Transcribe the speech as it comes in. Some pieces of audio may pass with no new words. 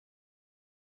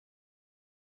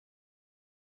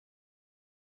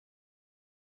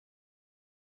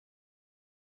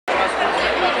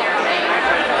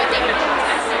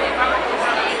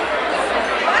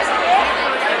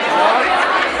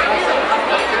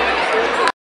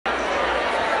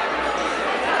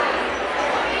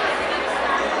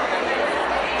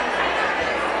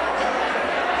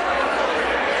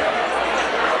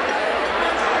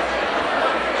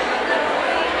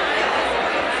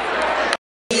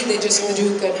they just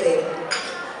do good there.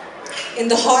 In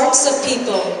the hearts of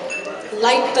people,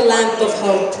 light the lamp of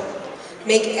hope.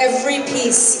 Make every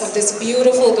piece of this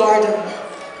beautiful garden,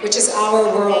 which is our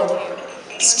world,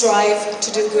 strive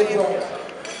to do good work.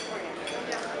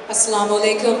 Assalamu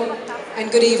alaikum and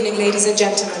good evening, ladies and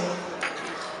gentlemen.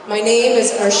 My name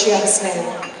is Arshia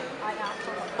Hasnain.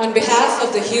 On behalf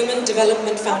of the Human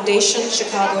Development Foundation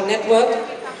Chicago Network,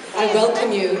 I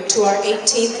welcome you to our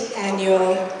 18th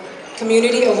annual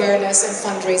Community Awareness and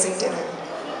Fundraising Dinner.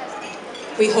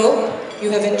 We hope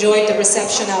you have enjoyed the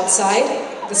reception outside,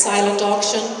 the silent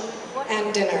auction,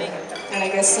 and dinner. And I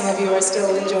guess some of you are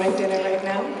still enjoying dinner right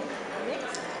now.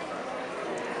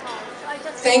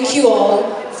 Thank you all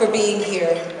for being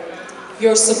here.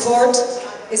 Your support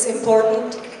is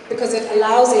important because it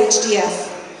allows HDF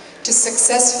to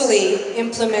successfully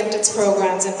implement its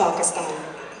programs in Pakistan.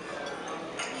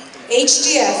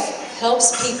 HDF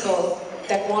helps people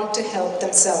that want to help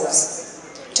themselves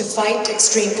to fight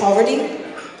extreme poverty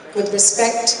with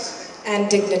respect and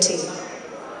dignity.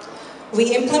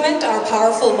 We implement our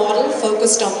powerful model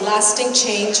focused on lasting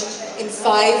change in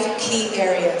 5 key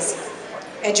areas: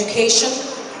 education,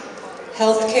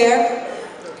 healthcare,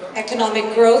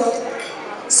 economic growth,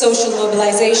 social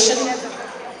mobilization,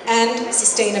 and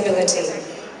sustainability.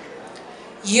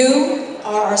 You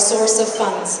are our source of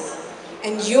funds,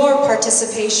 and your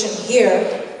participation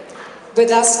here with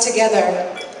us together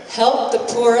help the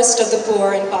poorest of the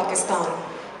poor in Pakistan.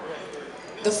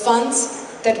 The funds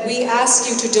that we ask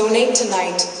you to donate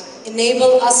tonight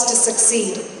enable us to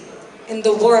succeed in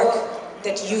the work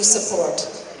that you support.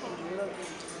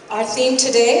 Our theme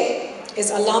today is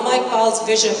Allama Iqbal's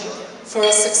vision for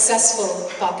a successful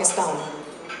Pakistan.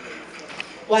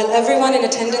 While everyone in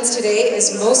attendance today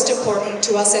is most important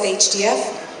to us at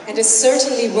HDF and is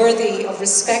certainly worthy of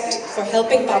respect for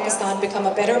helping Pakistan become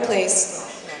a better place,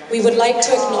 we would like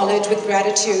to acknowledge with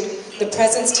gratitude the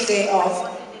presence today of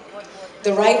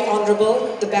the Right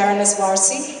Honorable, the Baroness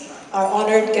Warsi, our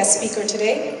honored guest speaker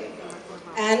today,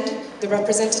 and the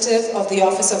representative of the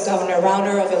Office of Governor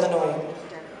Rauner of Illinois.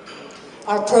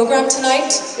 Our program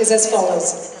tonight is as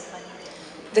follows.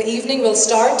 The evening will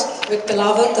start with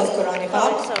Tilawat of Quran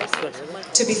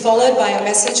Pak, to be followed by a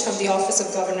message from the Office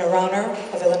of Governor Rauner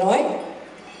of Illinois.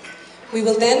 We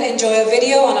will then enjoy a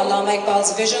video on Allama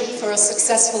Iqbal's vision for a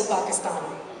successful Pakistan.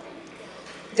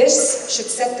 This should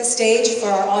set the stage for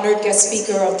our honored guest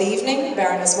speaker of the evening,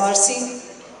 Baroness Warsi.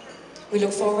 We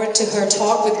look forward to her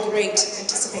talk with great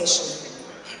anticipation.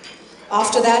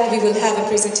 After that, we will have a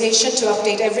presentation to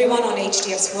update everyone on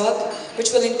HDF's work,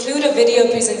 which will include a video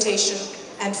presentation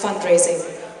and fundraising.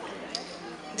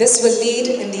 This will lead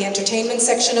in the entertainment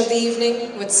section of the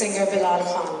evening with singer Bilal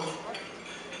Khan.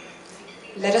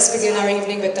 Let us begin our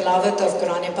evening with Tilawat of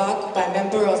Quran Pak by a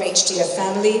member of HDF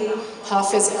family,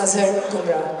 Hafiz Azhar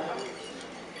Gumrah.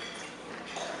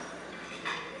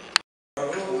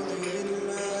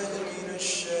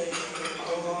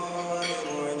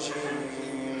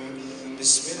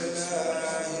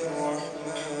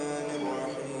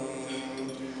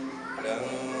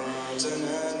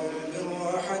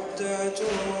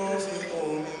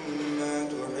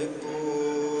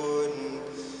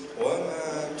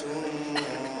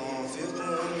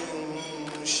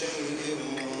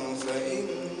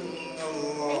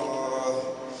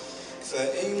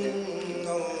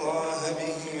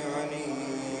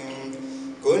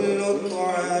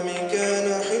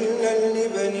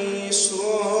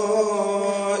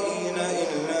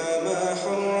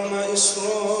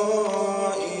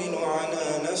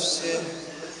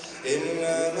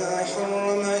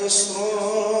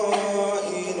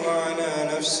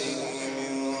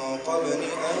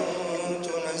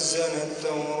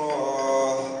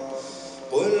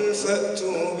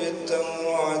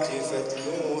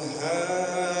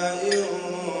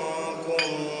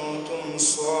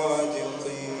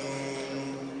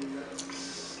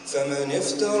 فمن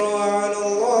افترى على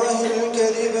الله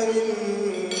الكذب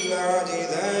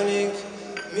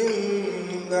من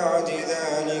بعد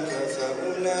ذلك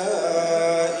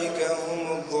فأولئك هم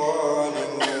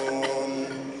الظالمون.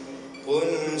 قل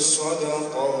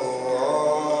صدق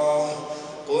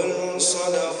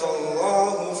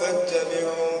الله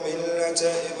فاتبعوا ملة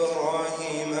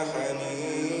إبراهيم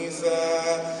حنيفا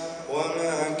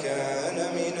وما كان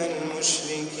من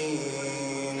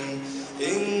المشركين.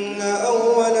 إن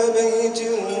أول بيت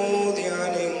وضع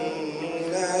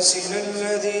للناس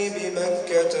للذي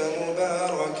ببكة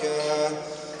مباركا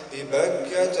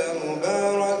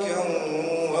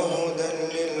وهدى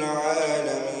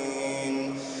للعالمين.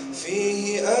 فيه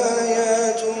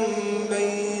آيات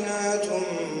بينات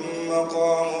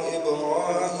مقام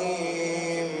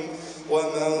إبراهيم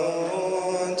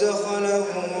ومن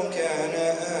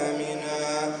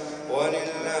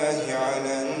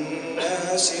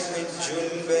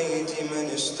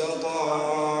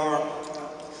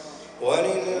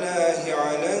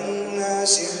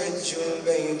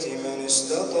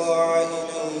استطاع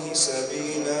إليه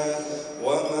سبيلا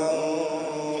ومن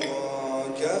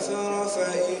كفر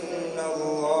فإن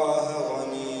الله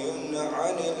غني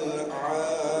عن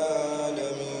العالمين.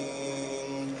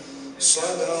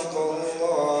 صدق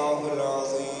الله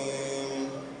العظيم.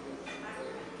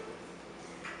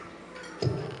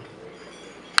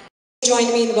 Join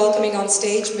me in welcoming on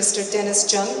stage Mr.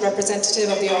 Dennis Jung, representative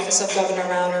of the Office of Governor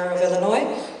Rauner of Illinois,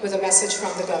 with a message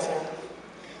from the Governor.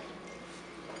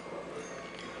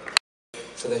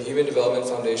 For the Human Development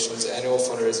Foundation's annual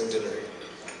fundraising dinner.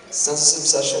 Since its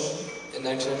inception in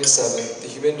 1997, the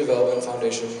Human Development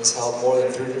Foundation has helped more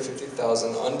than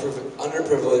 350,000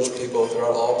 underprivileged people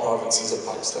throughout all provinces of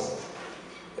Pakistan.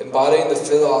 Embodying the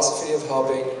philosophy of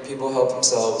helping people help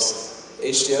themselves,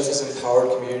 HDF has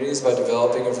empowered communities by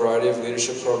developing a variety of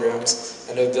leadership programs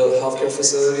and have built healthcare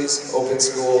facilities, opened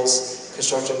schools,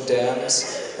 constructed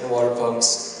dams and water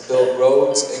pumps, built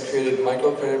roads, and created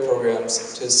microcredit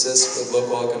programs to assist with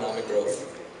local economic growth.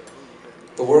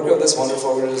 The work of this wonderful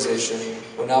organization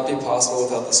would not be possible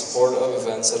without the support of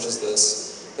events such as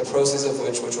this, the proceeds of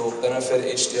which will benefit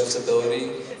HDF's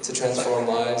ability to transform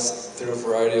lives through a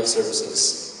variety of services.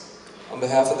 On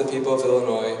behalf of the people of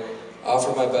Illinois, I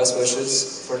offer my best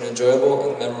wishes for an enjoyable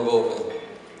and memorable event.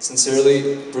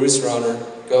 Sincerely, Bruce Rauner,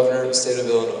 Governor, State of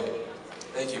Illinois.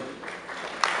 Thank you.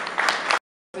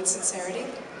 With sincerity.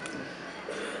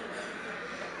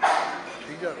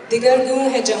 दिगरगूं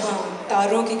है जहां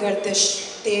तारों की गर्दिश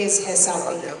तेज है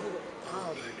साकी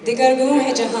दिगरगूं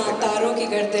है जहां तारों की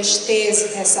गर्दिश तेज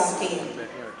है साकी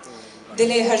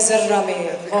दिले हर जर्रा में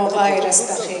गौगाए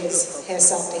रस्ताखेज है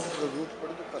साकी.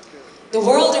 The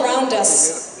world around us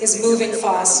is moving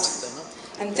fast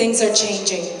and things are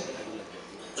changing.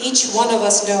 Each one of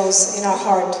us knows in our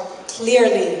heart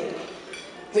clearly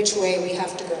which way we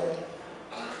have to go.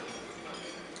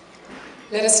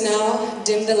 Let us now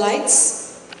dim the lights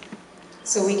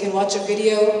so we can watch a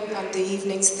video on the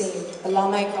evening's theme,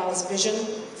 Allama Iqbal's vision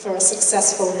for a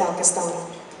successful Pakistan.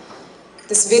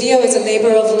 This video is a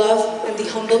labor of love and the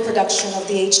humble production of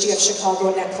the HDF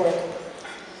Chicago network.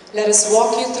 Let us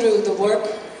walk you through the work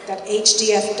that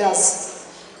HDF does,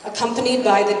 accompanied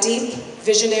by the deep,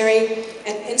 visionary,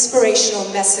 and inspirational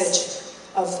message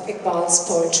of Iqbal's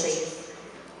poetry.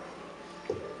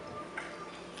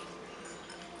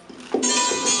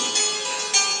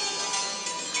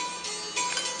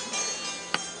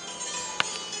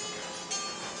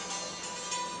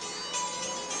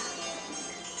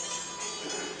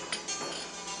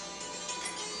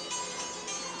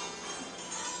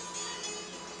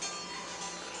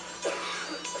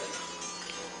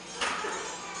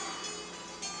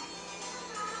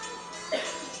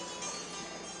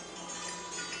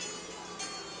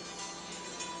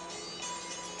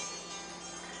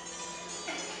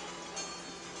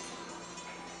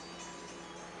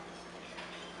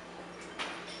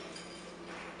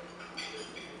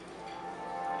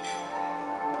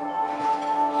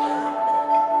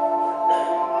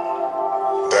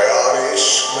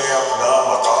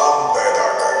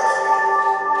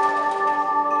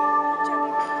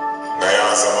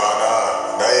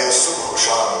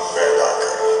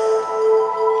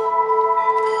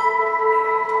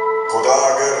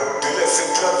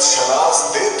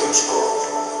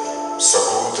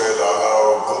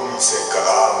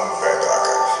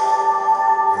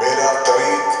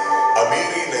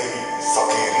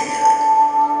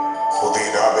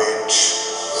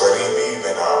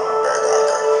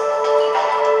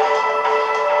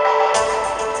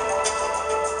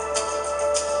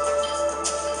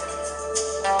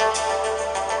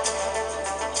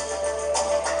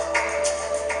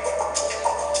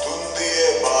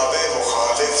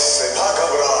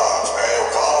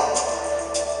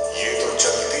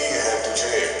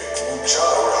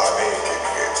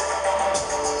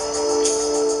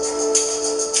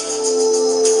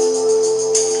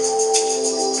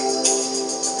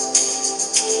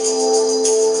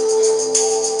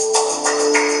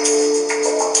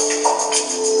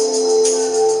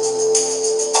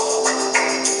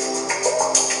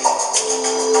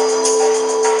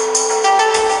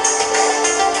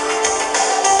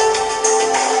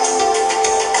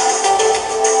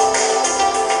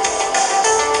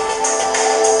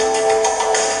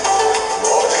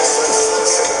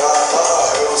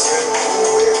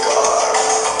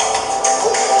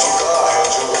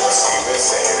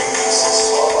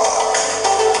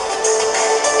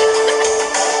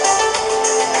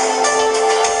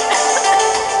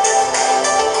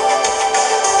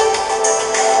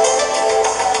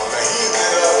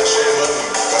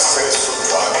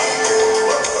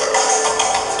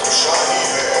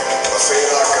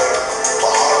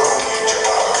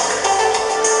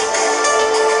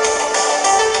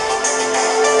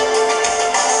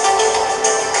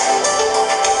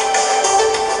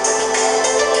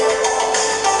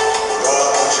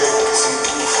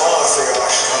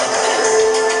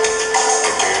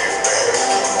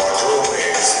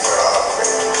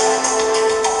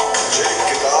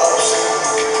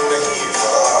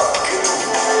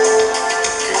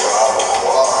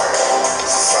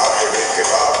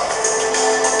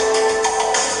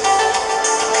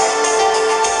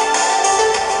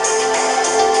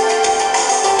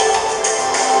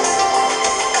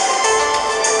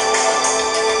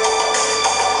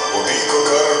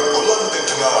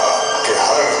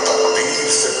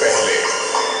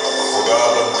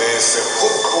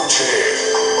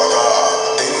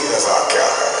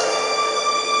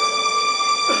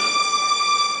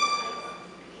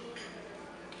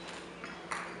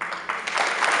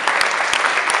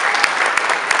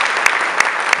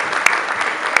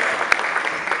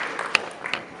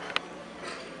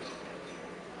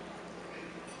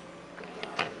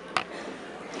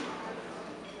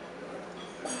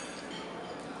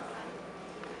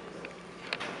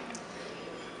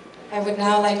 would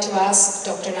now like to ask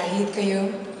Dr. Nahid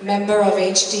Qayyum, member of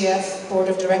HDF Board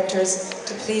of Directors,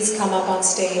 to please come up on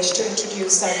stage to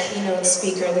introduce our keynote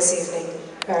speaker this evening,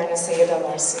 Baroness Sayyida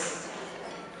Warsi.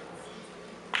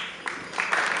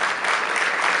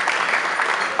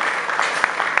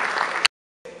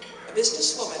 A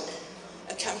businesswoman,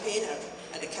 a campaigner,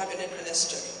 and a cabinet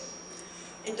minister.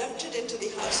 Inducted into the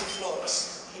House of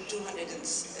Lords in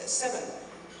 2007,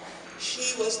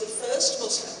 she was the first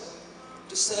Muslim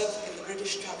to serve in the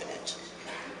British cabinet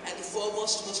and the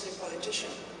foremost Muslim politician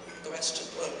in the Western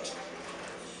world.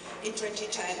 In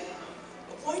 2010,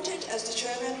 appointed as the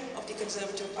chairman of the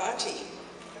Conservative Party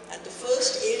and the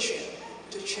first Asian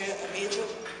to chair a major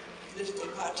political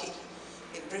party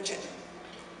in Britain,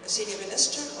 a senior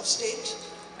minister of state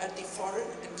at the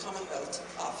Foreign and Commonwealth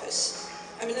Office,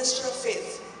 a minister of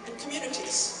faith and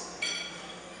communities.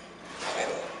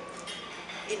 However,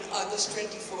 in August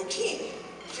 2014,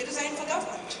 she resigned for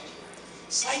government,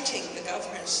 citing the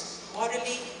government's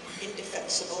morally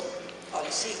indefensible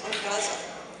policy on Gaza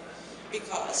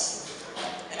because,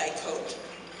 and I quote,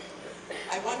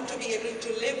 "I want to be able to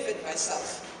live with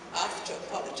myself after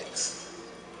politics."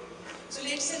 So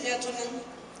ladies and gentlemen,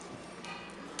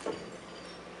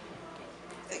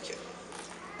 thank you.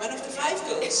 One of the 5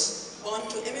 girls born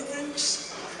to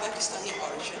immigrants of Pakistani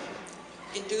origin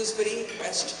in Dewsbury,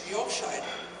 West Yorkshire,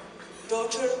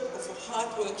 daughter of a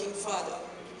hard-working father,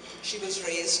 she was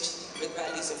raised with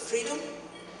values of freedom,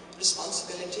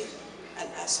 responsibility, and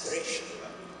aspiration.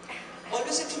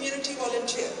 Always a community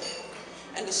volunteer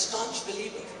and a staunch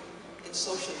believer in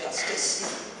social justice,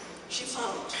 she's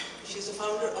the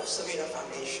founder of Savera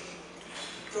Foundation,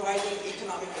 providing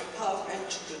economic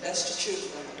empowerment to destitute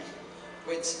women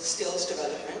with skills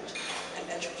development and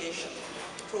education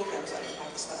programs are in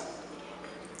Pakistan.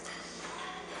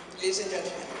 Ladies and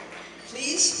gentlemen,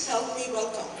 please help me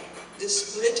welcome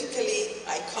this politically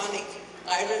iconic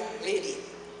Iron lady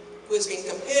who has been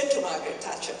compared to Margaret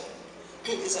Thatcher,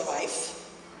 who is a wife,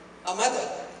 a mother,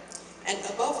 and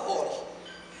above all,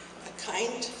 a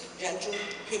kind, gentle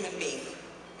human being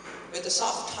with a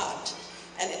soft heart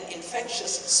and an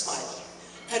infectious smile.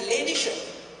 Her Ladyship,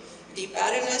 the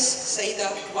Baroness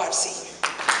Sayyida Warsi.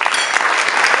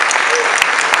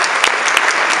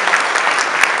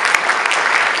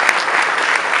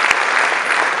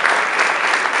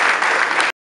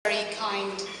 Very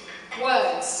kind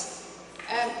words.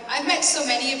 I met so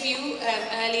many of you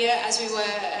earlier as we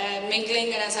were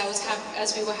mingling and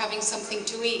as we were having something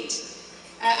to eat.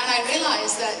 And I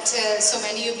realized that so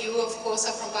many of you, of course,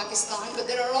 are from Pakistan, but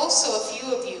there are also a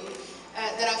few of you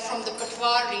that are from the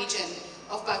Patwar region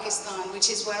of Pakistan, which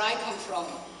is where I come from.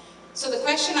 So the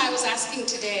question I was asking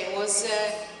today was,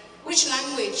 which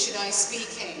language should I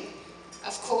speak in?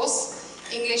 Of course,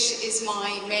 English is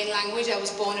my main language. I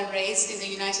was born and raised in the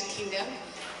United Kingdom.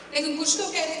 लेकिन कुछ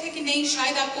लोग कह रहे थे कि नहीं,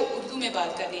 शायद आपको उर्दू में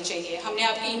बात करनी चाहिए. हमने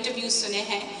आपके इंटरव्यूज सुने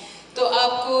हैं, तो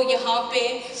आपको यहाँ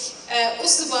पे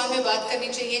उस ज़ुबान में बात करनी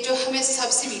चाहिए जो हमें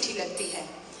सबसे मीठी लगती है.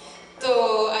 So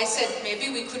I said maybe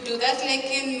we could do that.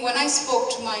 लेकिन when I spoke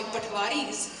to my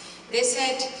Patwaris, they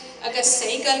said अगर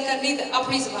सही गल करनी तो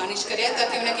अपनी ज़ुबान इच करे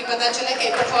ताकि उन्हें की पता चले कि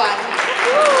पटवार है.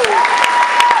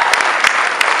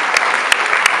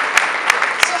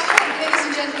 So I hope, ladies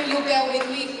and gentlemen, you'll bear with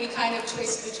me if we kind of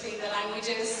twist between the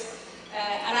languages,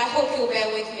 and I hope you'll bear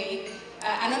with me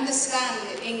and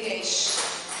understand English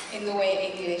in the way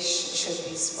English should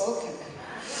be spoken.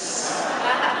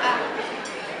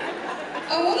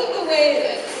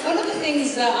 One of the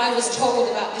things that I was told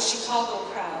about the Chicago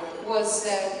crowd was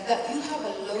that you have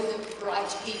a load of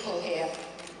bright people here.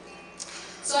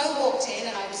 So I walked in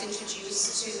and I was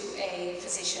introduced to a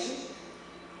physician,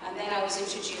 and then I was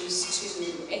introduced to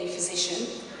a physician,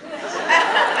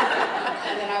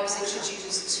 and then I was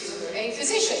introduced to a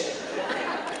physician.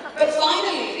 But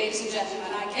finally, ladies and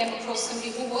gentlemen, I came across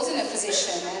somebody who wasn't a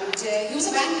physician, and he was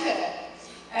a banker.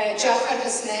 Jafar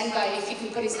Hasnain Bhai, if you can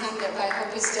put his hand up, I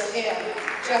hope he's still here.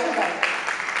 Jafar Bhai.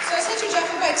 So I said to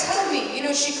Jafar Bhai, tell me, you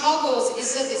know, Chicago's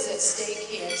Izzat is at stake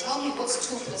here. Tell me what's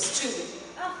 2 + 2.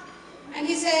 And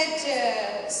he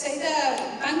said,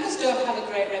 Sayyida, bankers don't have a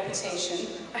great reputation.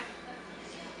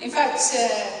 In fact,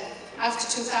 after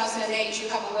 2008, you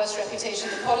have a worse reputation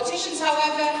than politicians.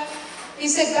 However, he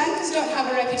said, bankers don't have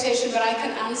a reputation, but I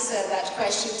can answer that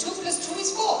question. 2 + 2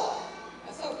 is 4.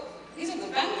 I thought, he's a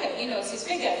good banker, he knows his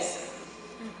figures.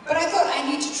 But I thought I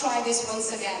need to try this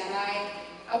once again, and I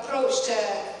approached a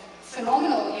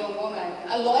phenomenal young woman,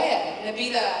 a lawyer,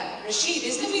 Nabila Rashid.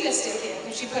 Is Nabila still here?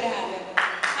 Can she put her hand up?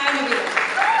 Hi, Nabila.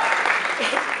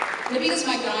 Nabila's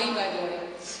my grind, by the way.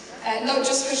 Not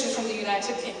just because she's from the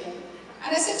United Kingdom.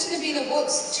 And I said to Nabila,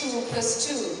 what's 2 +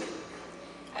 2?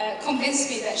 convinced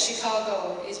me that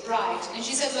Chicago is bright. And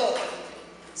she said, look,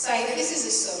 Saida, this is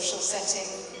a social setting.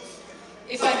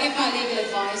 If I give my legal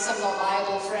advice, I'm not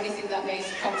liable for anything that may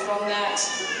come from that.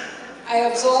 I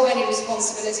absorb any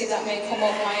responsibility that may come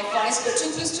of my advice, but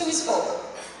 2 plus 2 is 4.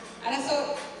 And I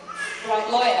thought, right,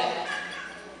 lawyer.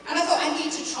 And I thought, I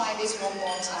need to try this one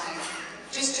more time,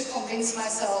 just to convince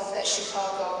myself that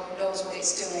Chicago knows what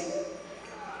it's doing.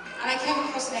 And I came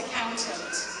across an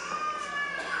accountant,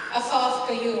 Afaf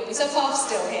Qayyum. Is Afaf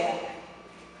still here?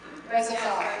 Where's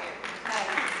Afaf?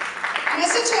 Hi. And I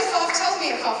said to Afaf, tell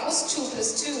me, Afaf, what's 2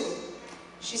 plus 2?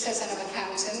 She says, I'm an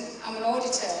accountant, I'm an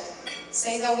auditor.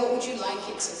 Say that, what would you like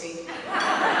it to be?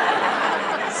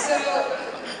 So,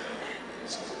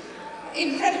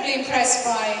 incredibly impressed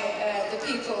by the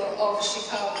people of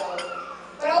Chicago.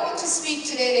 But I want to speak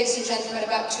today, ladies and gentlemen,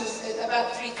 about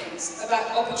 3 things.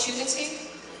 About opportunity,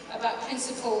 about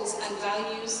principles and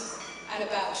values, and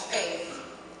about faith.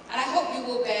 And I hope you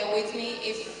will bear with me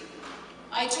if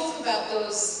I talk about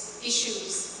those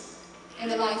issues in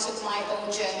the light of my own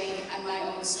journey and my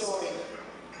own story.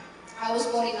 I was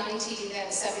born in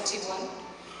 1971.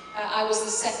 I was the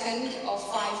second of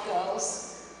 5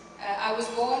 girls. I was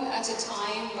born at a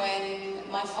time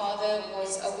when my father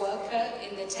was a worker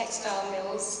in the textile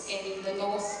mills in the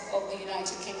north of the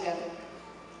United Kingdom.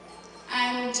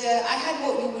 And I had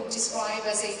what you would describe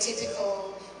as a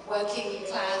typical working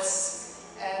class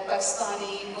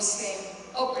Pakistani Muslim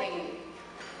upbringing.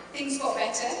 Things got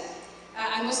better.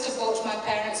 I must have brought my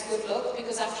parents good luck,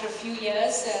 because after a few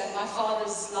years my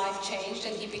father's life changed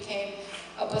and he became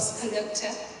a bus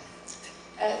conductor.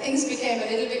 Things became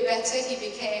a little bit better. He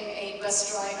became a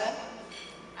bus driver,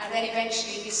 and then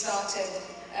eventually he started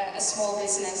a small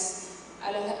business.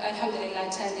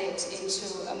 Alhamdulillah, turned it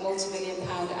into a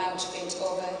multi-million-pound outfit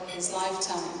over his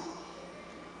lifetime.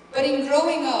 But in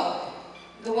growing up,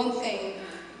 the one thing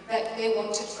that they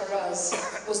wanted for us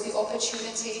was the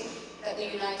opportunity that the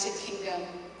United Kingdom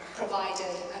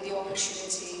provided and the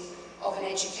opportunity of an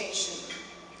education.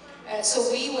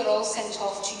 So we were all sent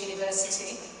off to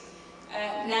university.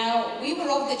 Now, we were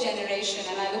of the generation,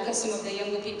 and I look at some of the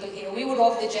younger people here, we were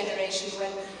of the generation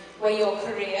where your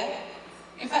career,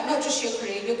 in fact, not just your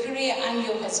career and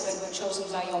your husband were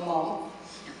chosen by your mom.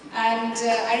 And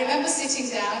I remember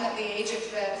sitting down at the age of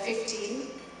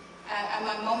 15, and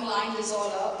my mom lined us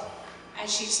all up, and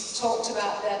she talked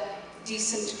about the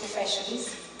decent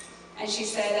professions. And she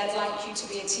said, I'd like you to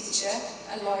be a teacher,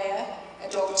 a lawyer, a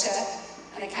doctor,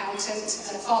 an accountant,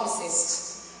 and a pharmacist.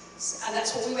 And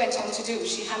that's what we went on to do.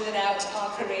 She handed out our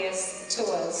careers to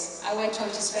us. I went on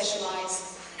to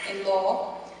specialize in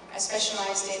law. I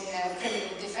specialized in criminal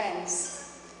defense.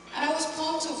 And I was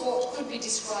part of what could be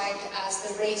described as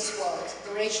the race world,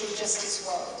 the racial justice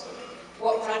world.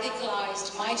 What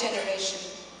radicalized my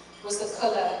generation was the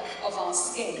color of our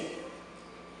skin.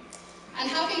 And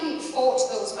having fought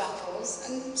those battles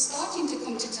and starting to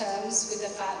come to terms with the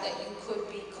fact that you could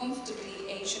be comfortably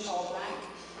Asian or black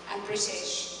and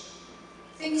British,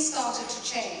 things started to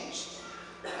change.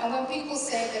 And when people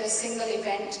say that a single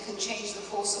event can change the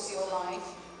course of your life,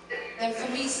 then for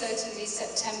me, certainly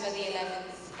September the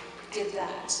 11th did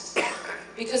that.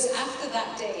 Because after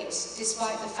that date,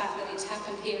 despite the fact that it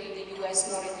happened here in the US,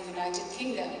 not in the United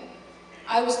Kingdom,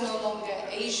 I was no longer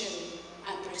Asian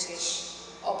and British,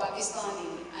 or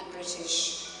Pakistani and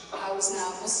British. I was now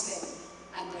Muslim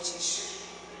and British.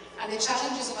 And the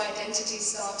challenges of identity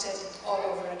started all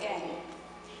over again.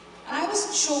 And I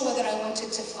wasn't sure whether I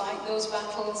wanted to fight those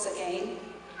battles again.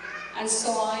 And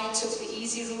so I took the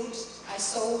easy route. I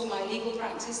sold my legal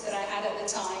practice that I had at the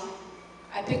time.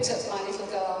 I picked up my little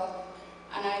girl,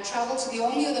 and I traveled to the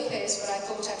only other place where I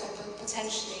thought I could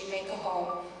potentially make a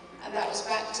home. And that was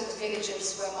back to the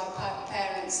villages where my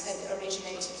parents had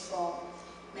originated from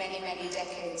many, many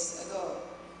decades ago.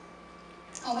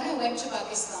 And when I went to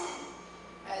Pakistan,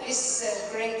 this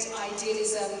great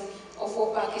idealism of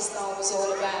what Pakistan was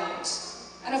all about.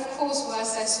 And of course,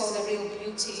 whilst I saw the real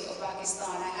beauty of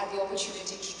Pakistan, I had the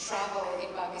opportunity to travel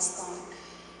in Pakistan.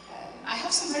 I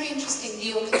have some very interesting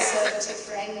neoconservative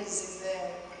friends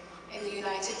in the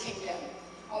United Kingdom.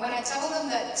 And when I tell them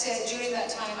that during that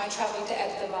time I traveled to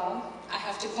Ahmedabad, I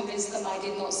have to convince them I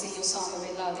did not see Osama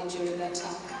bin Laden during that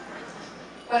time.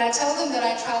 When I tell them that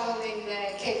I traveled in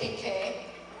KPK,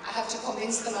 I have to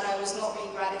convince them that I was not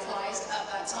being radicalized at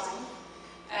that time.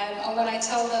 And when I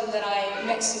tell them that I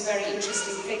met some very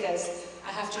interesting figures,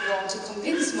 I have to go on to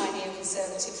convince my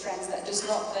neoconservative friends that does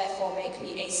not therefore make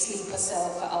me a sleeper cell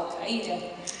for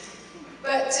Al-Qaeda.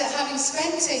 But having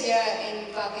spent a year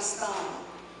in Pakistan,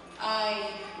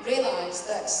 I realized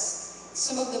that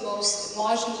some of the most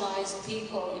marginalized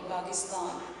people in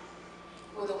Pakistan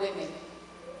were the women.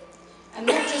 And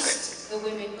not just the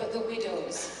women, but the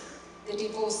widows, the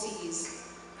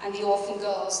divorcees, and the orphan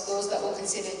girls, those that were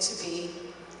considered to be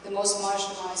the most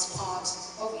marginalized part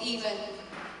of even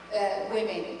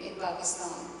women in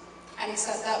Pakistan. And it's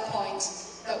at that point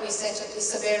that we set up the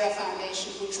Sabera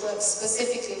Foundation, which works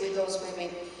specifically with those women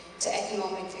to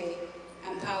economically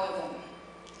empower them.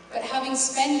 But having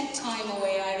spent time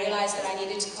away, I realized that I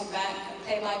needed to come back and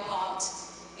play my part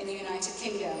in the United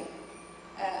Kingdom.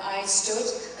 I stood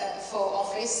for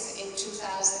office in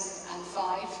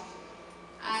 2005,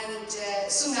 and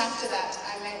soon after that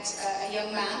I met a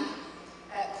young man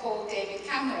called David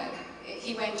Cameron.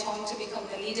 He went on to become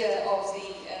the leader of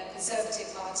the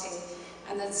Conservative Party,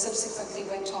 and then subsequently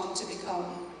went on to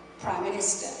become Prime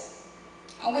Minister.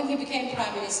 And when he became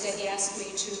Prime Minister, he asked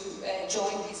me to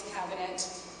join his cabinet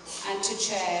and to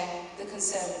chair the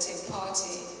Conservative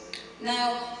Party.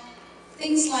 Now,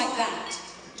 things like that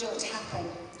don't happen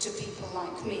to people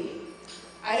like me.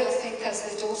 I don't think, as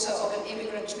the daughter of an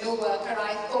immigrant mill worker,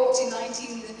 I thought in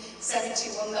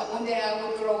 1971 that one day I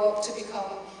would grow up to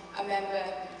become a member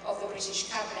of the British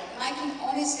cabinet. And I can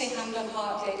honestly, hand on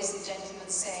heart, ladies and gentlemen,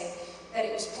 say that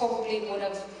it was probably one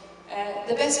of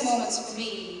the best moments for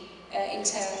me in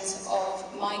terms of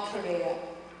my career.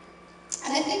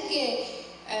 And I think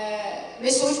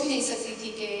मैं सोच भी नहीं सकती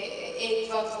थी कि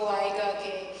एक वक्त वो आएगा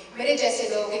कि मेरे जैसे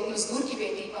लोग एक मजदूर की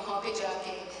बेटी वहाँ पे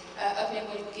जाके अपने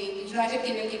मुल्क की यूनाइटेड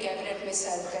किंगडम की कैबिनेट में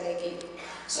सर्व करेगी.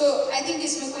 So I think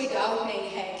इसमें कोई डाउट नहीं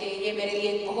है कि ये मेरे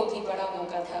लिए एक बहुत ही बड़ा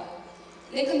मौका था.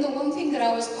 लेकिन the one thing that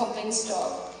I was convinced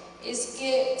of is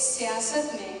कि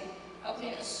सियासत में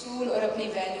अपने असूल और अपनी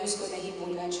वैल्यूज़ को नहीं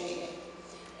भूलना चाहिए.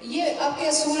 ये आपके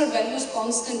असूल और वैल्यूज़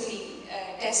constantly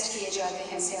टेस्ट किए जाते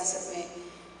हैं सियासत में.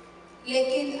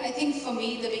 Lekin, I think for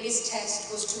me the biggest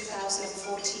test was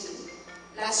 2014,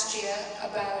 last year,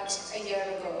 about a year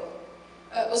ago.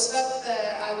 Us waqt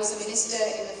I was a minister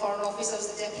in the Foreign Office, I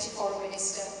was the Deputy Foreign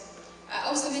Minister.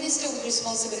 I was the minister with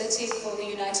responsibility for the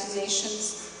United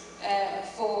Nations,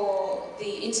 for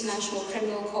the International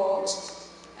Criminal Court,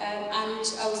 and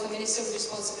I was the minister with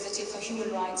responsibility for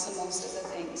human rights, amongst other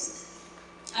things.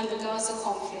 And the Gaza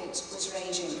conflict was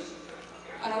raging.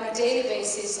 And on a daily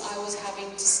basis, I was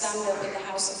having to stand up in the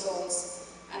House of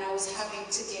Lords, and I was having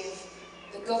to give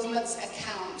the government's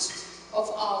account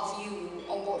of our view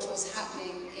on what was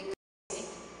happening in Gaza,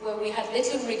 where we had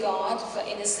little regard for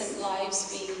innocent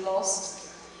lives being lost,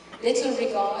 little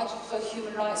regard for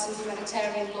human rights and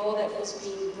humanitarian law that was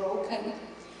being broken,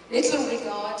 little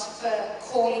regard for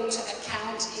calling to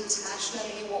account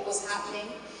internationally what was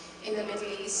happening in the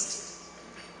Middle East.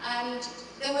 And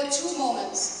there were two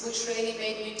moments which really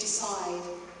made me decide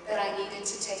that I needed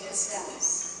to take a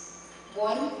stance.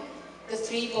 One, the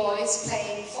three boys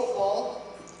playing football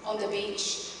on the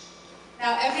beach.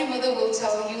 Now, every mother will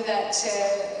tell you that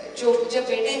जब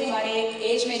बेटे हमारे एक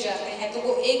as में जाते हैं तो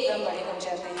वो एकदम बड़े हो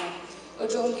जाते हैं और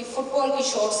जो उनकी फुटबॉल की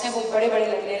शॉट्स हैं वो बड़े-बड़े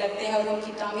लगने लगते हैं और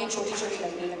उनकी टांगें छोटी-छोटी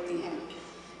लगने लगती हैं.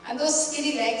 And those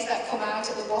skinny legs that come out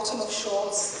at the bottom of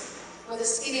shorts were the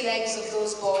skinny legs of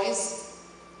those boys.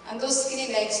 And those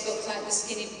skinny legs looked like the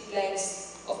skinny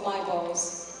legs of my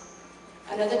boys.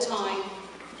 Another time,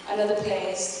 another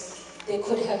place, they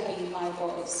could have been my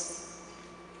boys.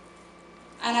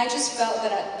 And I just felt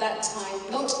that at that time,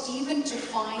 not even to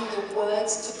find the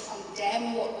words to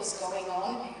condemn what was going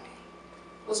on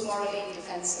was morally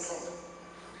indefensible.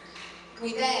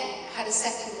 We then had a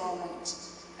second moment,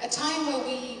 a time where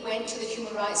we went to the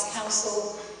Human Rights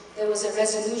Council. There was a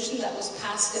resolution that was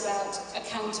passed about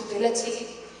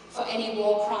accountability for any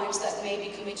war crimes that may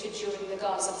be committed during the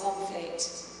Gaza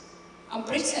conflict. And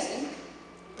Britain,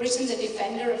 the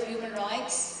defender of human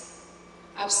rights,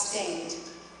 abstained.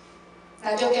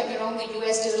 Now don't get me wrong, the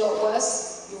US did a lot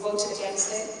worse, you voted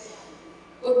against it.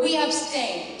 But we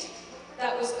abstained.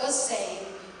 That was us saying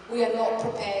we are not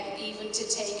prepared even to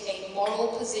take a moral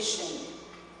position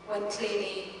when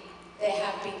clearly there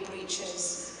have been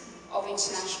breaches of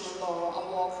international law and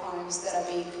war crimes that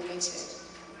are being committed.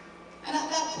 And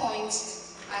at that point,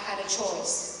 I had a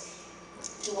choice.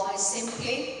 Do I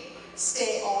simply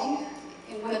stay on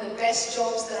in one of the best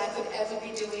jobs that I could ever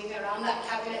be doing around that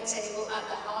cabinet table at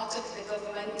the heart of the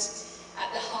government,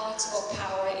 at the heart of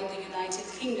power in the United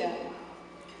Kingdom?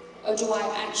 Or do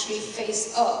I actually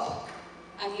face up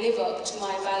and live up to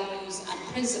my values and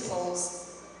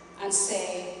principles and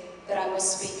say that I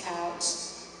must speak out,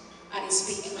 and in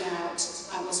speaking out,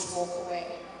 I must walk away?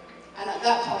 And at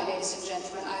that point, ladies and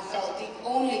gentlemen, I felt the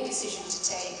only decision to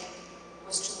take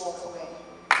was to walk away.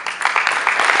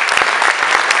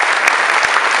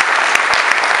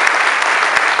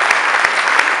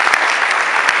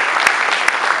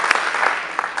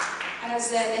 And as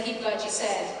Naheed Baji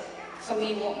said, for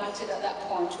me what mattered at that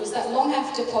point was that long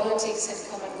after politics had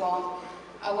come and gone,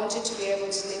 I wanted to be able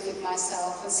to live with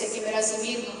myself and say कि मेरा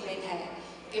ज़मीर मुतमिन है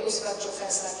कि उस वक्त जो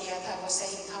फैसला किया था वो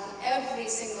सही था. Every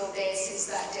single day since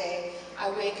that day, I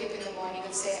wake up in the morning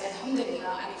and say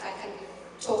Alhamdulillah. And if I can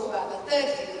talk about the third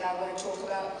thing that I want to talk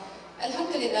about,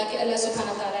 Alhamdulillah कि अल्लाह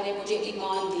सुब्हानहू व तआला ने मुझे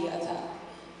ईमान दिया था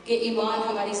कि ईमान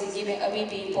हमारी ज़िंदगी में अभी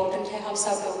भी इम्पोर्टेंट है हम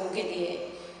सब लोगों के लिए.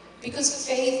 Because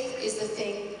faith is the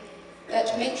thing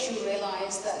that makes you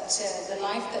realize that the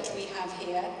life that we have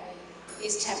here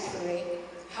is temporary.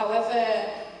 However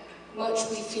much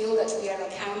we feel that we are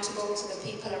accountable to the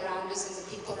people around us and the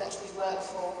people that we work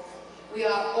for, we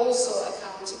are also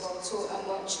accountable to a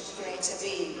much greater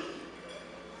being.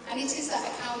 And it is that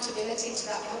accountability to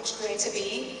that much greater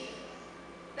being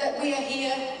that we are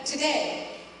here today.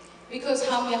 Because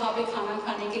हम यहाँ पे खाना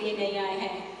खाने के लिए नहीं आए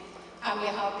हैं, हम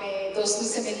यहाँ पे दोस्तों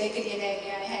से मिलने के लिए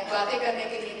नहीं आए हैं, बातें करने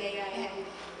के लिए नहीं आए हैं,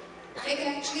 लेकिन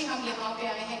एक्चुअली हम यहाँ पे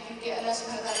आए हैं क्योंकि अल्लाह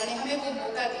सुब्हानहू व तआला ने हमें वो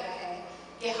मौका दिया है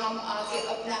कि हम आके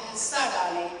अपना हिस्सा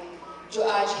डालें जो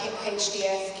आज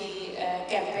HDF की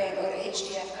कैंपेन और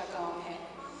HDF का काम है.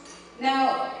 Now,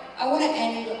 I want to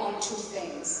end on two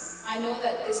things. I know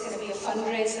that there's going to be a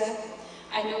fundraiser.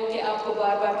 I know कि आपको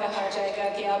बार-बार कहा जाएगा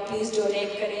कि आप please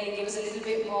donate करें, give us a little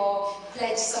bit more,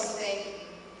 pledge something.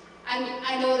 And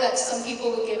I know that some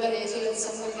people will give a little and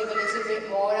some will give a little bit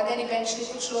more, and then eventually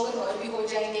कुछ लोग और भी हो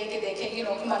जाएंगे कि देखें, you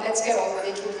know, come on, let's get on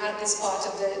with it. We've had this part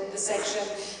of the section,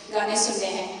 गाने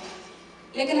सुनने हैं.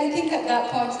 लेकिन I think at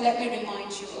that point, let me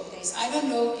remind you of this. I don't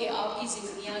know कि आपकी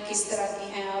ज़िंदगियाँ किस तरह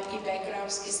की हैं, आपकी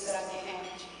backgrounds किस तरह के हैं,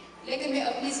 लेकिन मैं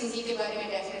अपनी ज़िंदगी के बारे में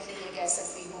definitely ये कह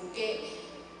सकती हूँ कि,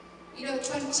 you know,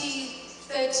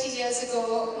 30 years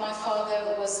ago, my father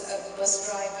was a bus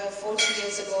driver. 40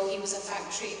 years ago, he was a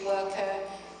factory worker.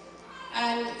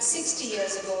 And 60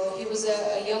 years ago, he was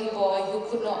a young boy who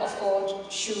could not afford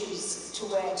shoes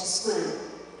to wear to school.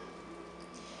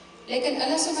 लेकिन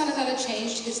अल्लाह सुब्हानहू व तआला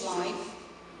changed his life.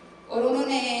 और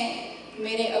उन्होंने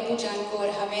मेरे अबू जान को और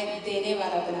हमें देने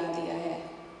वाला बना दिया है.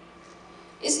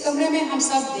 इस कमरे में हम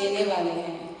सब देने वाले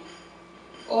हैं.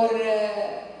 और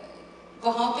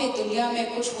वहाँ पे दुनिया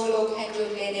में कुछ वो लोग हैं जो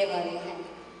लेने वाले हैं.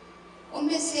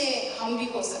 उनमें से हम भी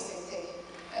हो सकते थे.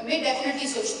 मैं डेफिनेटली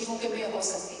सोचती हूँ कि मैं हो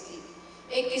सकती थी.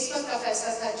 एक किस्मत का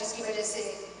फैसला था जिसकी वजह से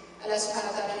अल्लाह सुब्हानहू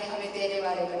व तआला ने हमें देने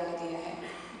वाले बना दिया है.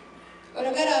 और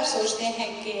अगर आप सोचते हैं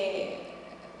कि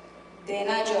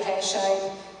देना जो है शायद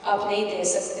आप नहीं दे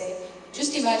सकते,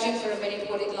 just imagine for a minute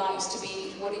what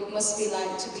it must be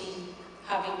like to be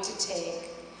having to take.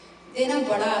 देना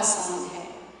बड़ा आसान है.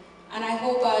 And I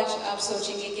hope आज आप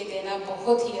सोचेंगे कि देना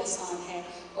बहुत ही आसान है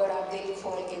और आप दिल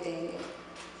खोल के देंगे.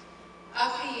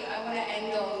 आखिरी I want to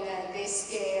end on this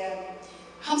कि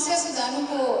हम सियासतदानों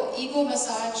को ईगो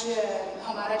मसाज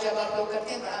हमारा जब आप लोग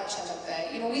करते हैं बड़ा अच्छा लगता है.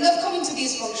 You know, we love coming to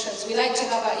these functions. We like to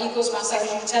have our egos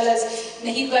massaged. You tell us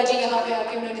नहीद बाजी यहाँ पे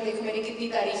आके उन्होंने देखो मेरी कितनी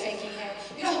तारीफें की हैं.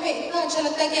 You know, हमें इतना अच्छा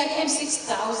लगता है कि I came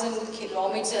 6,000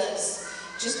 kilometers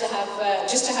just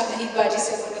to have Naheed Baji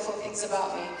say wonderful things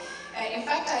about me. In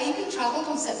fact, I even traveled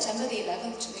on September the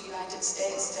 11th to the United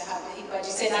States to have Naheed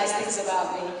Baji say nice things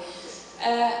about me.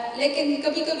 लेकिन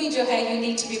कभी-कभी जो है, you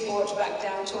need to be brought back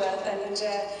down to earth. And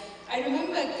I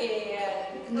remember कि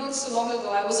not so long ago,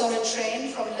 I was on a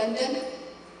train from London.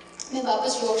 मैं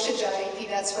वापस Yorkshire जा रही थी.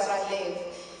 That's where I live.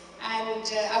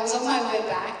 And I was on my way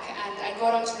back, and I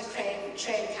got onto the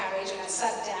train carriage, and I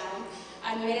sat down.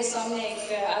 And मेरे सामने एक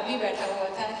आदमी बैठा हुआ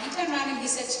था. He turned around and he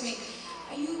said to me,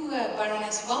 "Are you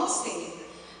Baroness Walsey?"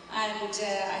 And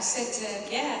I said,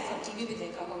 "Yeah, I thought TV भी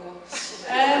देखा होगा."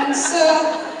 And so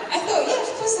I thought, "Yeah, of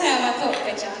course I am." I thought,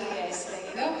 "पहचान लिया इसलिए,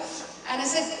 you know." And I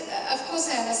said, "Of course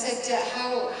I am." I said,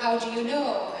 "How do you know?"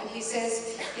 And he says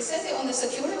it on the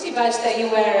security badge that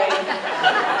you're wearing.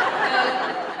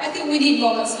 I think we need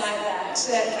moments like that.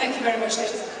 Thank you very much,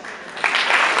 ladies.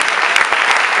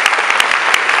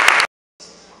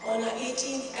 On our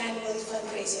 18th annual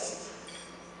fundraiser,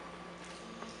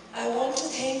 I want to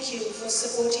thank you for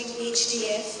supporting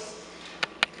HDF.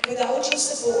 Without your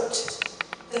support,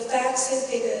 the facts and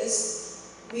figures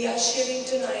we are sharing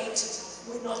tonight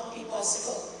would not be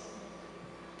possible.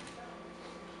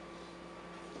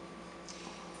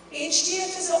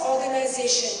 HDF is an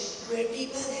organization where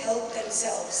people help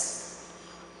themselves.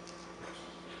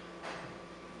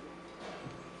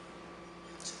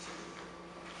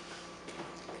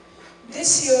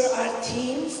 This year, our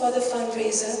theme for the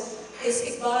fundraiser is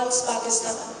Iqbal's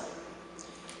Pakistan.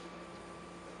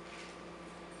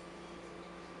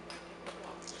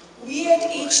 We at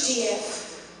HDF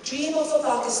dream of a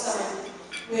Pakistan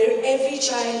where every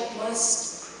child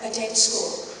must attend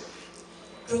school,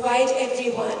 provide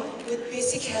everyone with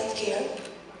basic health care,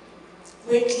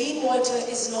 where clean water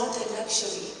is not a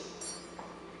luxury.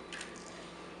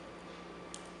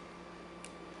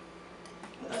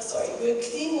 Where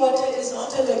clean water is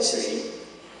not a luxury,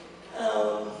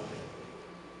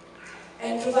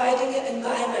 and providing an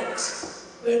environment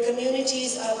where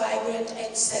communities are vibrant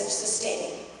and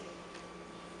self-sustaining.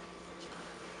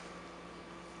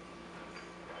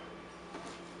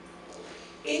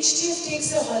 HDF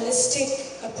takes a holistic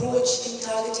approach in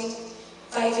targeting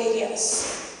 5 areas: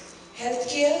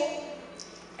 healthcare,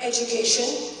 education,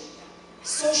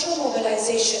 social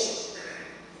mobilization,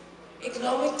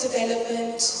 economic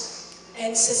development,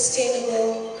 and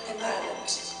sustainable environment.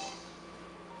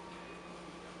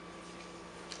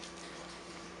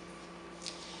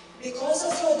 Because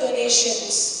of your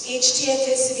donations, HDF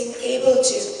has been able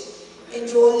to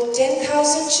enroll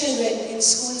 10,000 children in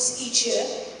schools each year,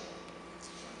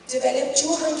 develop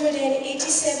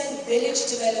 287 village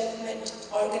development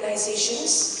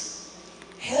organizations,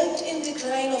 helped in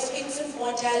decline of infant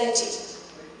mortality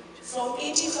from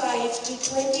 85 to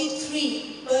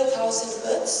 23 per thousand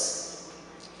births,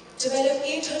 developed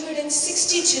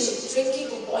 862 drinking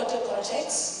water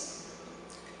projects,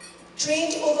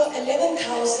 trained over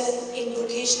 11,000 in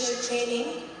vocational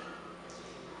training.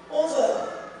 Over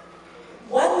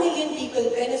 1 million people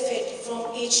benefit from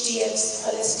HDF's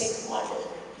holistic model.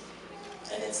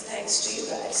 And it's thanks to you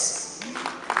guys.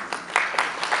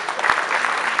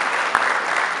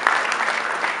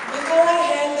 Before I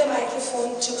hand the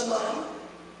microphone to Aman,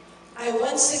 I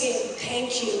once again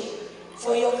thank you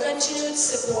for your continued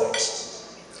support.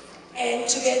 And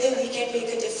together we can make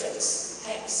a difference.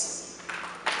 Thanks.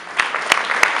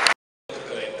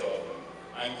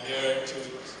 I'm here to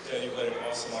tell you what an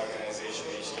awesome organization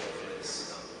HDF is.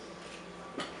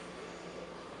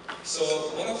 So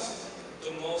one of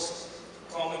the most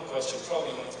common questions,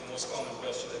 probably one of the most common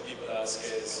questions that people ask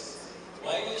is,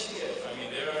 why HDF? I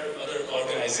mean, there are other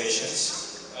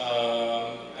organizations,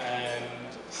 and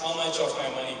how much of my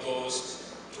money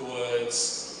goes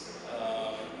towards,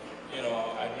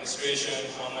 administration,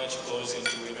 how much goes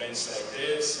into events like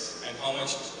this, and how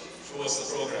much towards the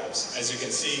programs. As you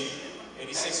can see,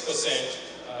 86%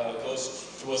 goes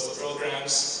towards the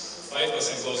programs,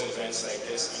 5% goes in events like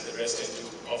this, and the rest into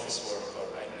office work or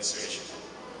administration.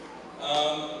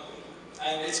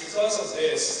 And it's because of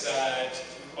this that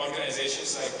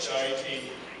organizations like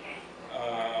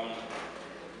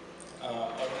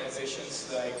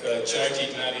Charity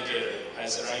Navigator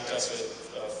has ranked us with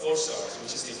 4 stars,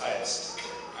 which is the highest,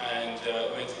 and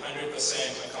with 100%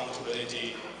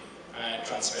 accountability and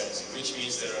transparency, which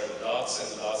means there are lots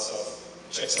and lots of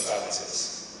checks and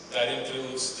balances. That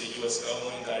includes the US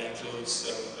government, that includes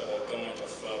the government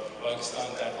of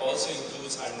Pakistan, that also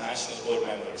includes our national board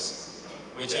members,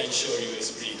 which I assure you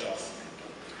is pretty tough.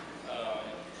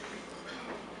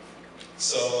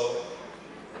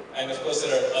 And of course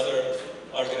there are other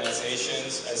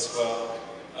organizations as well.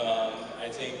 I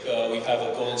think we have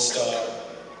a gold star,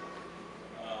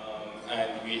 and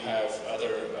we have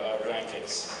other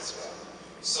rankings as well.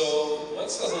 So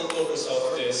what's the whole purpose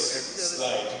of this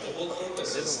slide? The whole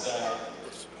purpose is that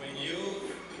when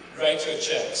you write your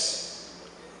checks,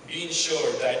 be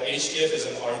ensured that HDF is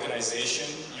an organization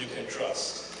you can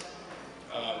trust.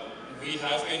 We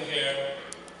have been here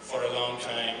for a long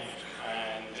time,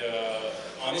 and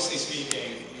honestly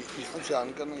speaking, we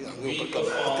perform way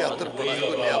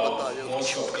above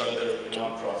most of the other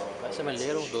non-profit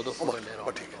organizations.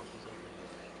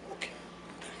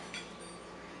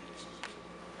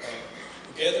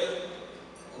 Together,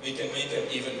 we can make an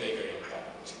even bigger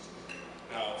impact.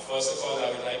 Now, first of all, I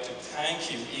would like to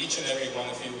thank you, each and every one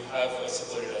of you who have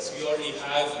supported us. We already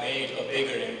have made a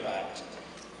bigger impact.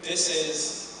 This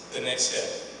is the next step.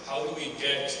 How do we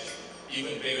get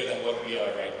even bigger than what we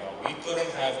are right now? We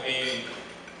couldn't have been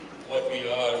what we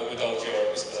are without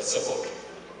your support.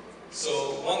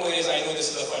 So one way is, I know this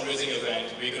is a fundraising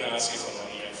event, we're going to ask you for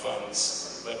money and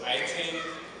funds, but I think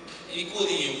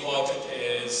equally important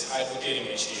is advocating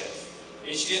HDF.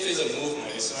 HDF is a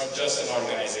movement, it's not just an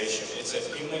organization, it's a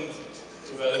human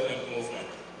development movement.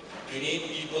 We need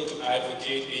people to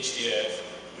advocate HDF,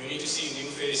 we need to see new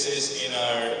faces in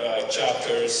our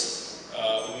chapters,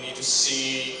 we need to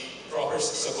see proper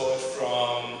support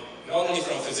from, not only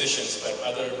from physicians, but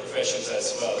other professions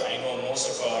as well. I know most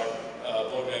of our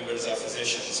board members are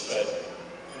physicians, but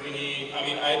we need,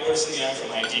 I personally am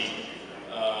from IT,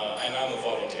 and I'm a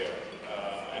volunteer.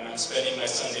 And I'm spending my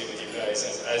Sunday with you guys,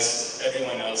 as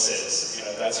everyone else is.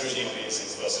 That's really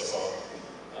amazing, first of all.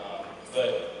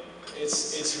 But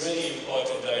it's really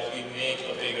important that we make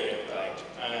a bigger impact.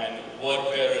 And what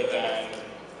better than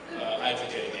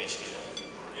advocating HDF?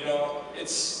 You know,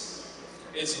 it's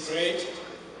great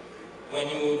when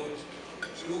you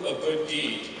do a good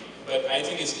deed, but I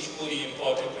think it's equally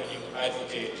important when you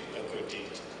advocate a good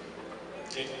deed.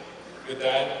 Okay? With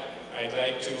that, I'd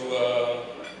like to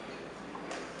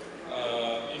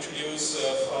introduce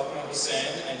Fatma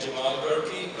Hussain and Jamal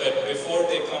Burki, but before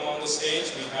they come on the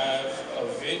stage, we have a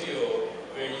video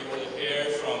where you will hear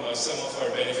from some of our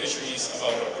beneficiaries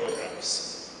about our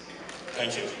programs.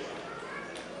 Thank you.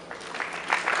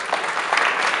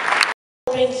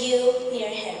 Bring you near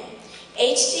him.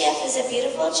 HDF is a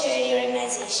beautiful charity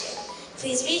organization.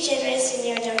 Please be generous in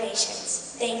your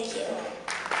donations. Thank you.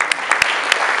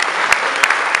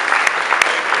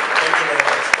 Thank you very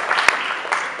much.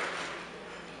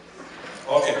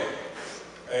 Okay,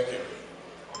 thank you.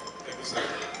 Thank you, sir.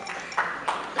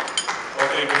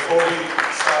 Okay, before we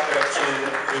start the actual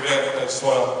event, I just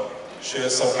want to share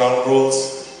some ground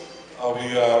rules.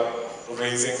 We are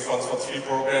raising funds for 3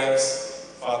 programs.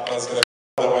 Fatma's going to,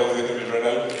 otherwise they're going to be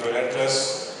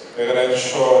relentless. We're going to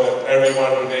ensure that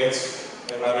everyone donates.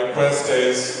 And my request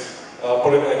is,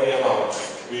 put in any amount.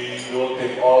 We will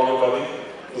take all your money,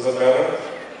 doesn't matter.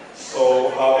 So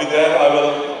with that, I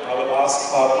will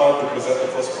ask Fatma to present the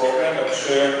first program and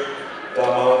share the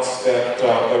amounts that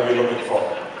we're looking for.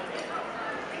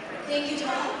 Thank you,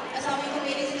 Jamal. Assalamu alaikum,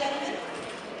 ladies and gentlemen.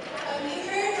 You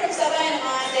heard from Saba and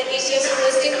Aman that HDF's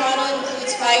holistic model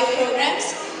includes 5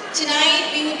 programs.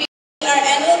 Tonight, we will be our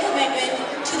annual commitment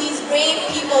to these brave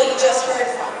people you just heard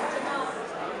from.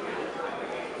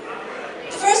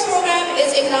 The first program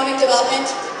is economic development.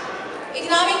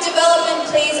 Economic development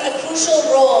plays a crucial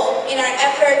role in our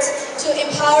efforts to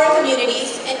empower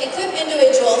communities and equip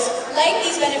individuals like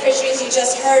these beneficiaries you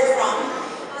just heard from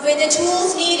with the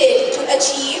tools needed to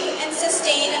achieve and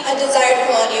sustain a desired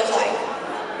quality of life.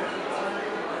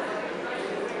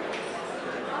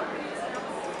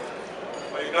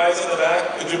 Are you guys in the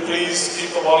back? Could you please keep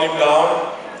the volume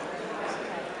down?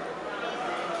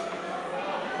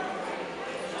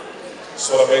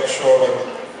 So to make sure when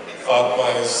Fatma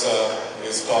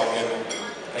is talking,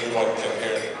 everyone can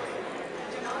hear.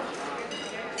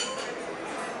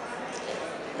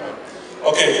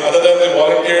 Okay, other than the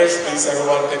volunteers, please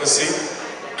everyone take a seat.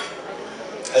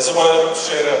 I just want to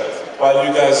share, while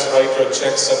you guys write your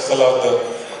checks and fill out the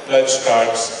pledge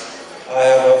cards, I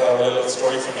have a little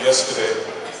story from yesterday.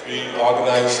 We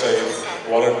organized a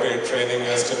volunteer training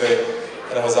yesterday,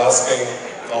 and I was asking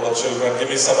all the children, give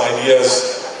me some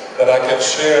ideas that I can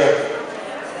share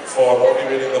for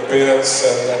motivating the parents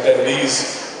and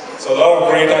attendees. So a lot of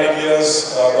great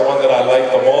ideas. The one that I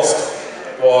liked the most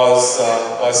was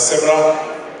by Simra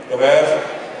Numair.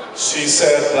 She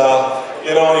said,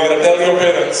 you know, you're gonna tell your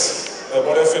parents that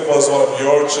what if it was one of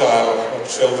your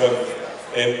children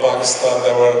in Pakistan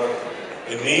that were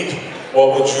in need,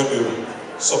 what would you do?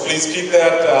 So please keep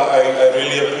that, I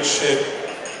really appreciate,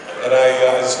 and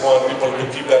I just want people to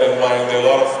keep that in mind. There are a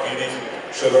lot of needy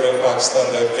children in Pakistan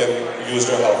that can use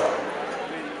your help.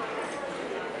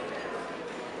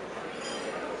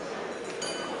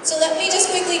 So let me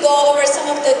just quickly go over some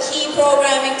of the key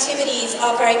program activities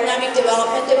of our economic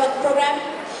development program.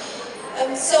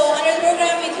 So under the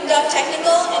program, we conduct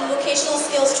technical and vocational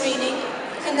skills training,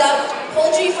 conduct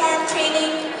poultry farm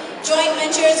training, joint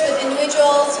ventures with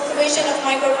individuals, provision of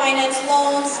microfinance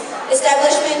loans,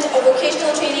 establishment of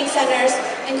vocational training centers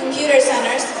and computer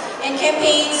centers, and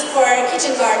campaigns for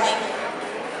kitchen gardening.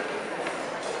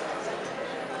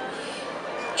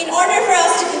 In order for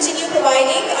us to continue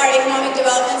providing our economic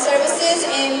development services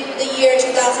in the year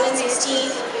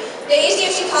 2016, the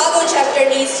HDF Chicago chapter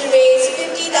needs to raise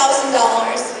 $50,000.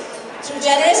 Through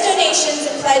generous donations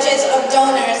and pledges of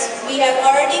donors, we have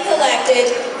already collected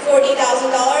 $40,000,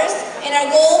 and our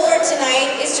goal for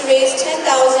tonight is to raise $10,000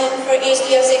 for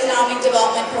HDF's economic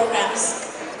development programs.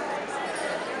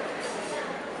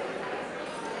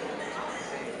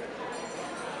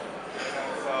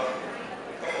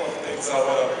 I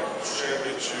want to share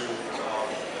with you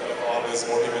that have always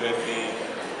motivated me,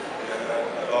 and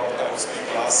a lot of times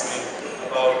people ask me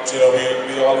about, you know,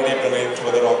 we already donate to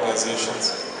other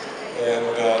organizations, and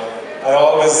I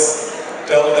always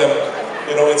tell them,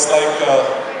 you know, it's like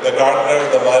the gardener,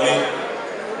 the mali,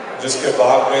 जिसके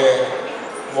बाग में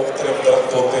मुख्तलिफ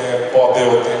दरख्त होते हैं, पौधे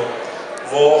होते हैं,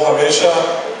 वो हमेशा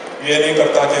ये नहीं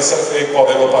करता कि सिर्फ एक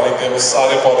पौधे को पानी दे, वो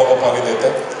सारे पौधों को पानी देते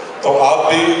हैं. तो आप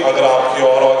भी, अगर आपकी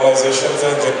और ऑर्गेनाइजेशंस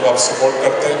हैं जिनको आप सपोर्ट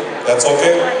करते हैं, that's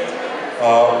okay.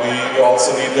 We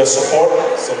also need your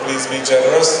support, so please be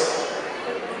generous.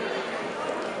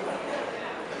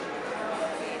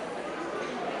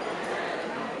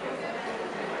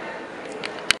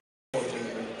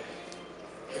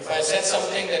 If I said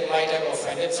something that might have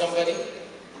offended somebody,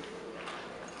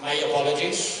 my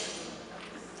apologies.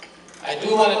 I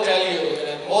do want to tell you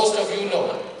that most of you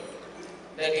know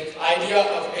that the idea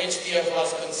of HDF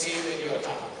was conceived in your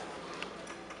town.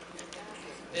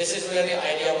 This is where the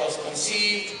idea was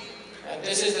conceived, and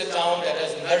this is the town that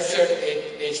has nurtured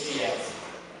HDF.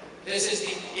 This is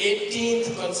the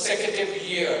 18th consecutive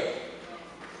year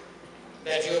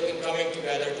that you have been coming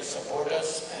together to support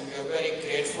us, and we are very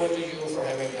grateful to you for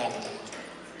having done that.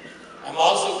 I'm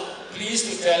also pleased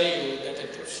to tell you that the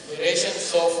donations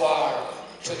so far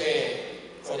today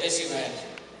for this event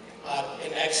are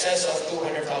in excess of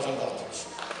 $200,000.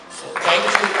 So thank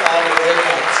you all very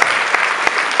much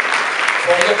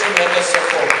for your tremendous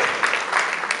support.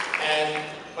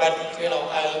 But you know,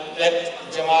 I'll let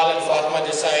Jamal and Fatima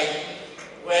decide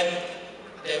when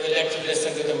they will let you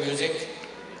listen to the music.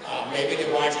 Maybe they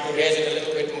want you to raise it a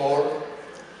little bit more.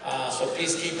 So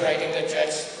please keep writing the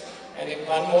checks. And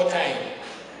one more time,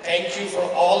 thank you for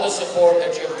all the support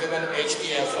that you have given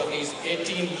HDF for these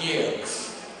 18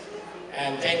 years.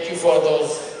 And thank you for the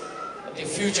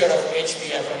future of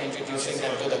HDF and introducing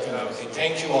them to the community.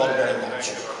 Thank you all very much.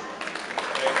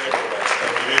 Thank you very much.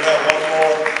 We have one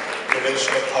more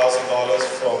donation of $1,000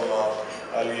 from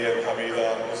Ali and Hamida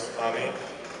Mustani.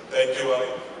 Thank you, Ali.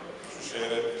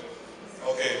 Appreciate it.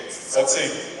 Okay, let's see.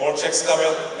 More checks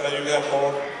coming. You have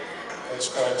more pledge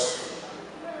cards.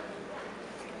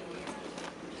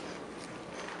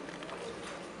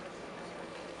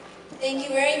 Thank you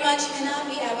very much, Hina.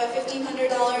 We have a $1,500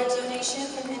 donation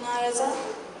from Hina Raza.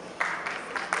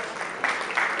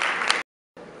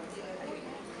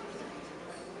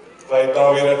 Right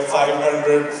now we're at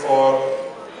 500 for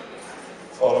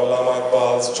Allama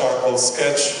Iqbal's charcoal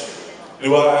sketch.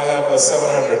 Do I have a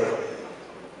 700?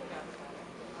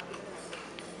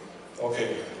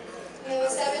 Okay. We have a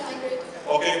 700.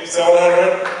 Okay,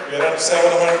 700. We're at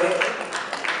 700.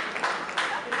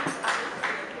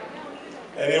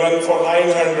 Anyone for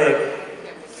 900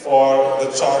 for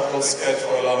the charcoal sketch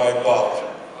for Allama Iqbal?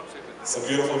 It's a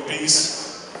beautiful piece.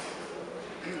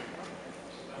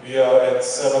 We are at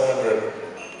 700.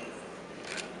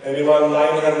 Anyone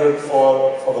 900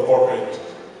 for the portrait?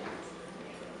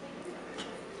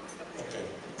 Okay.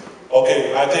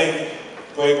 Okay, I think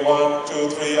going 1, 2,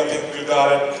 3, I think you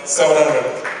got it. 700.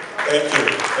 Thank you.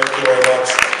 Thank you very much.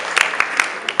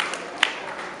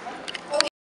 Okay,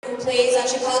 who plays on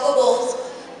Chicago Bulls,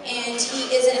 and he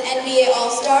is an NBA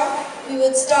All-Star. We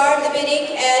would start the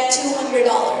bidding at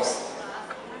 $200.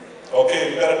 Okay,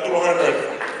 we got a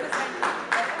 200.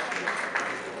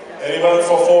 Anyone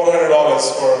for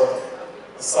 $400 for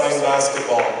signed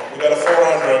basketball? We got a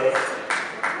 400.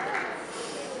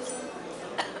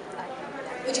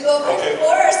 Would you go for 4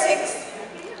 or 6?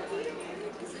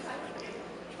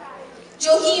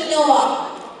 Joakim Noah.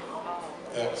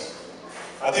 Yes.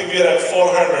 I think we are at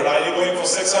 400. Are you going for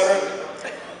 600?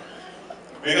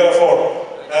 We got a 4.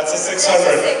 That's a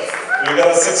 600. We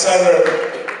got a 600.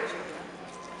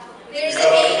 There's we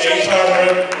got an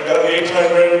 800. We got an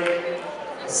 800.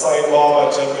 Signed ball by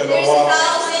Joakim Noah.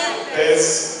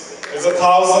 There's 1,000.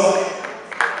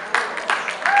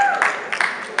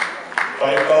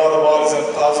 Right now the ball is at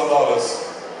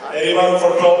 $1,000. Anyone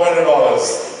for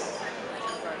 $1,200?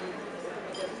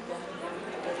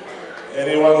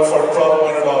 Anyone for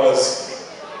 $1,200?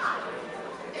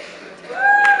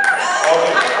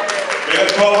 Okay. We got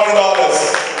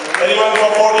 $1,200. Anyone for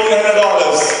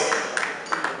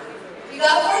 $1,400? We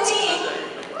got 14.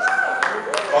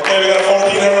 Okay, we got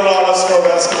 $1,400 for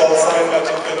basketball signed by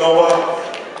Joakim Noah.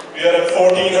 We are at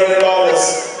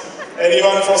 $1,400.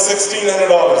 Anyone for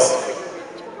 $1,600?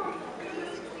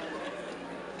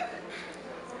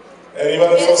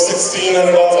 Anyone for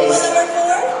 $1,600?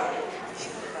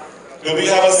 Do we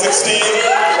have a 16?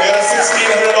 We have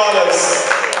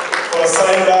 $1,600 for a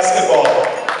signed basketball.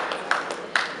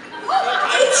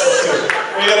 Okay.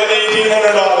 We got an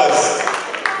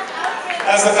 $1,800.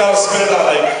 That's the kind of spirit I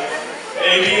like.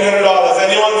 $1,800.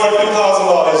 Anyone for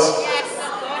 $2,000?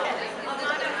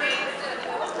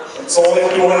 It's only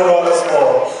 $200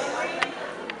 more.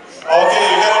 Okay,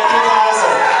 you got a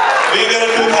 2,000. We got a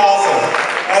 2,000.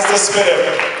 That's the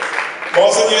spirit.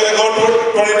 Most of you gonna go to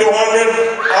 2,200? Okay,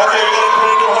 we got a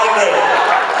 2,200.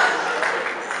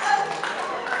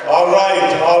 All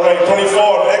right,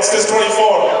 24. Next is 24.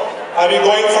 Are we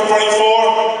going for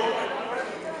 24?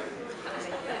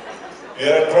 We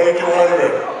are at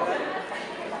 2,200.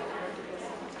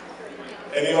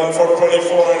 Anyone for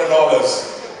 $2,400?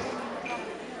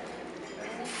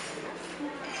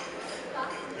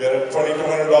 We are at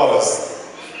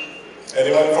 $2,200.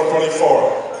 Anyone for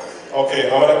 24? Okay,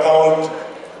 I'm gonna count.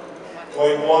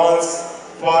 Going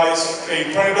once, twice, three.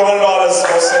 $2,200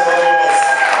 for somebody else.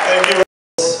 Thank you.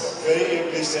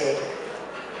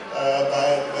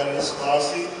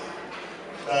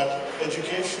 that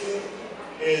education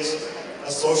is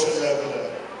a social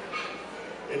leveler.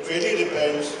 It really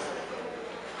depends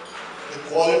the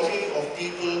quality of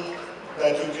people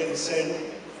that you can send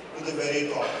to the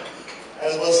very top.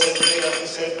 As was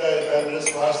said by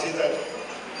Ms. Marcy, that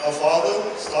her father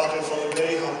started from a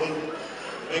very humble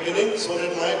beginning, so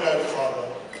did my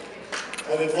grandfather.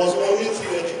 And it was only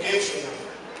through education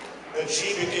that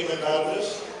she became a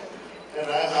baroness, and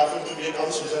I happened to be a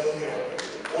council general here,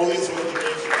 only through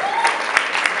education.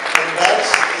 And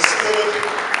that's the spirit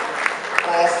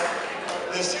of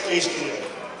this HDF.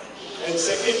 And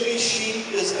secondly, she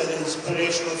is an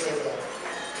inspirational figure,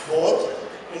 both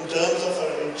in terms of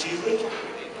her achievement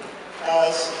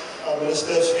as a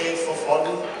Minister of State for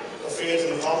Foreign Affairs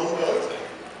in the Commonwealth,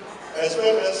 as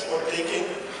well as for taking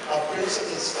a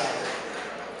principled stand.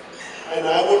 And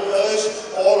I would urge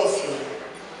all of you,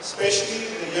 especially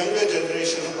the younger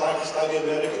generation of Pakistani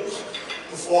Americans,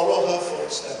 to follow her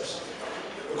footsteps.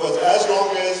 Because as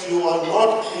long as you are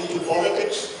not into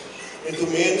politics, into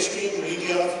mainstream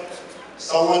media,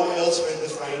 someone else will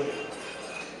define you.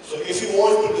 So if you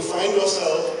want to define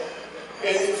yourself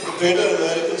in the greater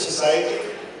American society,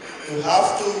 you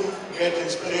have to get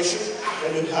inspiration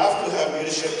and you have to have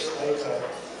leadership like her.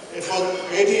 It was a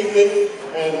great evening,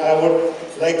 and I would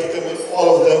like to commend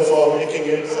all of them for making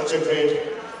it such a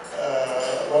great,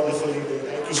 wonderful evening.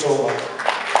 Thank you so much.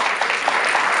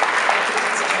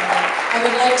 I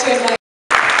would like to invite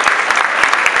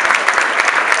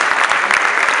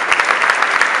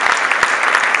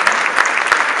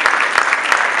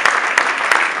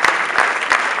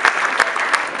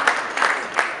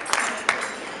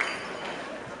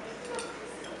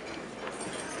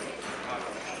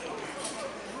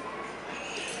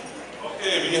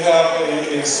We have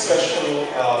a special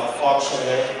auction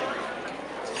here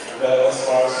that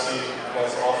SRC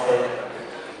has offered.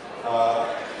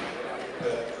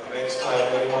 The next time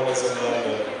anyone is in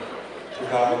London, to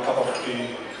have a cup of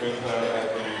tea with her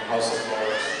at the House of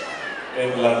Lords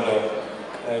in London.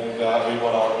 And we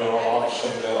want to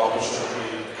auction the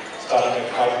opportunity starting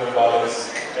at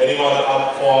 $500. Anyone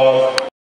up for